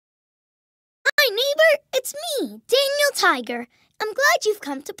neighbor, it's me, Daniel Tiger. I'm glad you've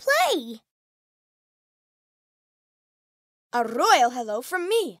come to play. A royal hello from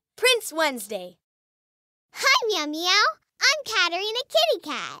me, Prince Wednesday. Hi, Meow Meow. I'm Katerina Kitty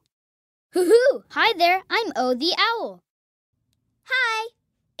Cat. Hoo-hoo! Hi there, I'm O the Owl. Hi,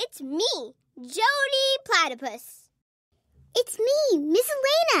 it's me, Jody Platypus. It's me, Miss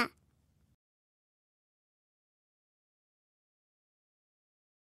Elena.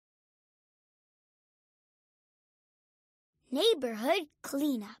 Neighborhood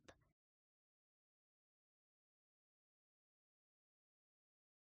cleanup.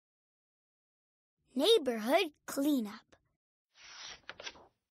 Neighborhood cleanup.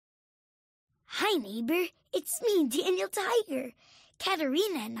 Hi, neighbor. It's me, Daniel Tiger.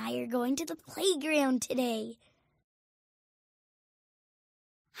 Katerina and I are going to the playground today.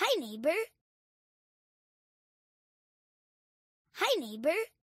 Hi, neighbor. Hi, neighbor.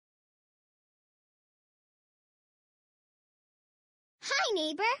 Hi,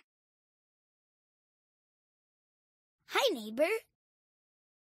 neighbor. Hi, neighbor.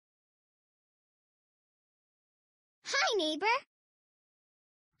 Hi, neighbor.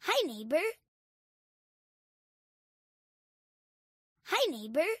 Hi, neighbor. Hi,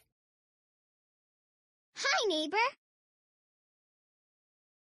 neighbor. Hi, neighbor.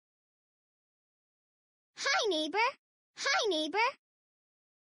 Hi, neighbor. Hi, neighbor.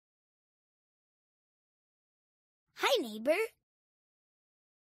 Hi, neighbor.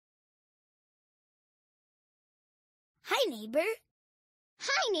 Hi, neighbor.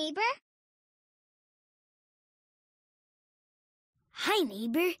 Hi, neighbor. Hi,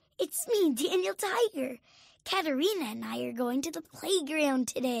 neighbor. It's me, Daniel Tiger. Katerina and I are going to the playground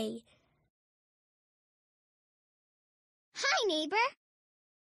today. Hi, neighbor.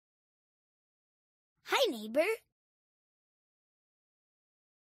 Hi, neighbor.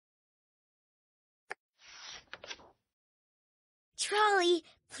 Trolley,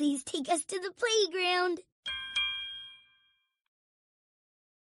 please take us to the playground.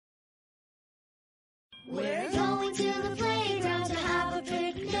 We're going to the playground to have a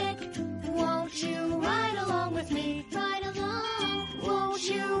picnic. Won't you ride along with me? Ride along. Won't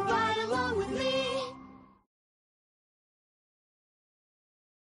you ride along with me?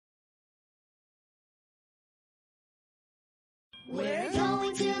 We're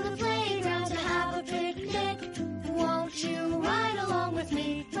going to the playground to have a picnic. Won't you ride along with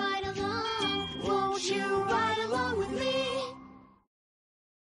me? Ride along. Won't you ride along with me?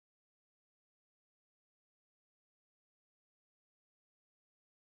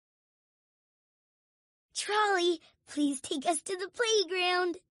 Trolley, please take us to the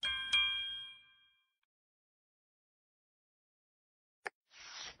playground.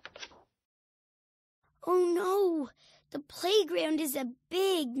 Oh no, the playground is a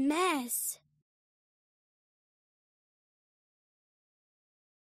big mess.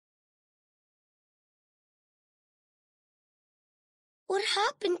 What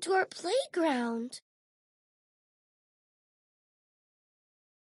happened to our playground?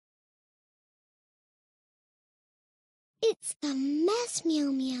 It's a mess,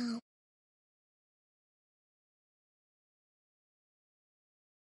 Meow Meow.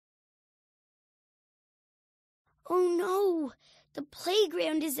 Oh no, the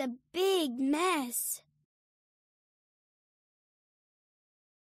playground is a big mess.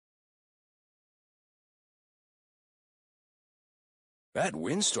 That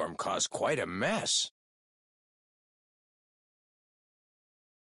windstorm caused quite a mess.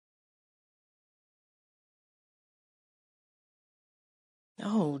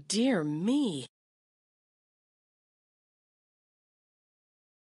 Oh, dear me.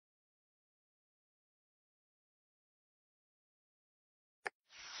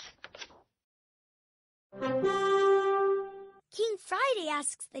 King Friday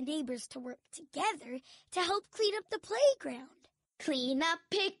asks the neighbors to work together to help clean up the playground. Clean up,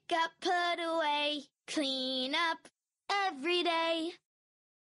 pick up, put away. Clean up every day.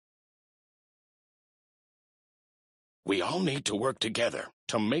 We all need to work together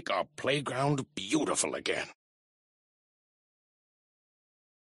to make our playground beautiful again.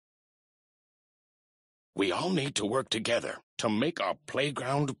 We all need to work together to make our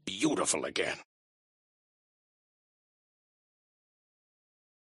playground beautiful again.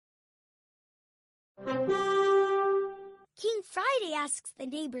 King Friday asks the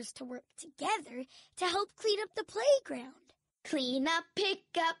neighbors to work together to help clean up the playground. Clean up, pick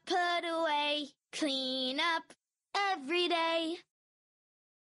up, put away. Clean up every day.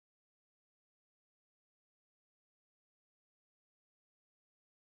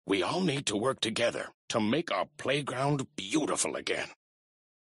 We all need to work together to make our playground beautiful again.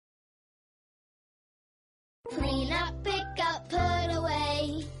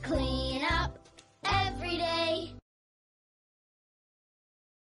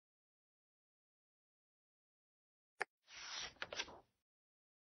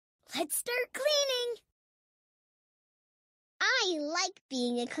 Let's start cleaning. I like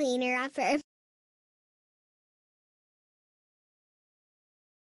being a cleaner-upper.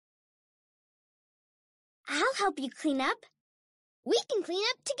 I'll help you clean up. We can clean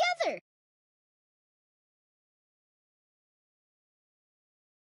up together.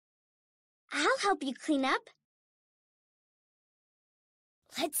 I'll help you clean up.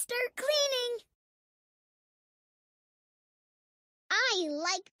 Let's start cleaning. I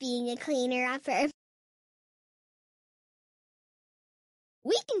like being a cleaner-upper.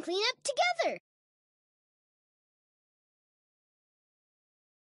 We can clean up together.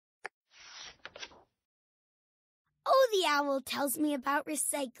 Oh, the owl tells me about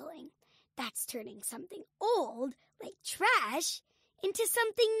recycling. That's turning something old, like trash, into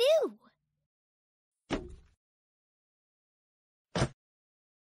something new.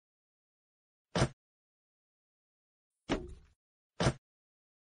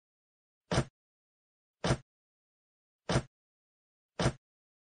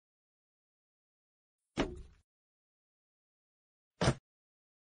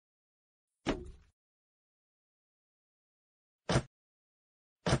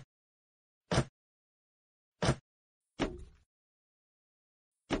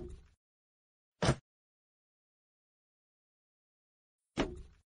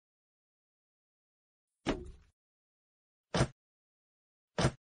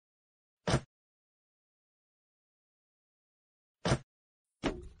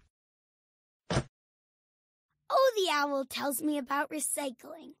 Oh, the owl tells me about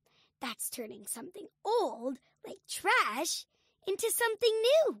recycling. That's turning something old, like trash, into something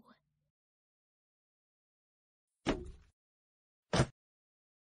new.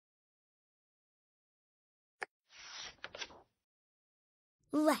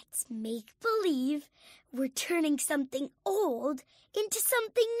 Let's make believe we're turning something old into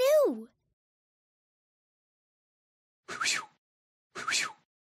something new.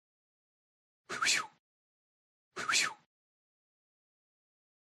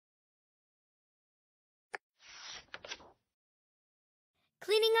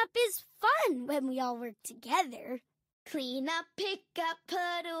 Cleaning up is fun when we all work together. Clean up, pick up, put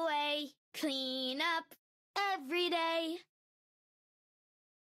away. Clean up every day.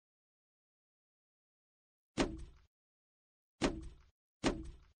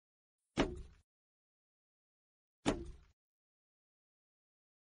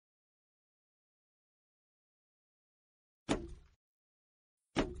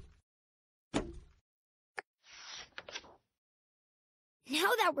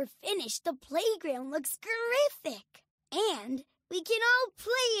 Now that we're finished, the playground looks terrific. And we can all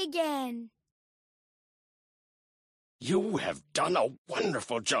play again. You have done a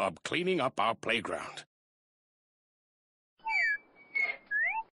wonderful job cleaning up our playground.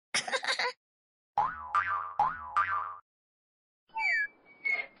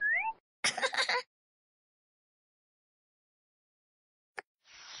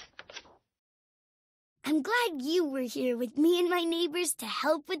 I'm glad you were here with me and my neighbors to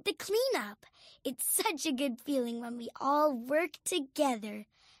help with the cleanup. It's such a good feeling when we all work together.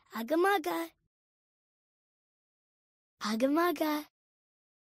 Agamaga. Agamaga.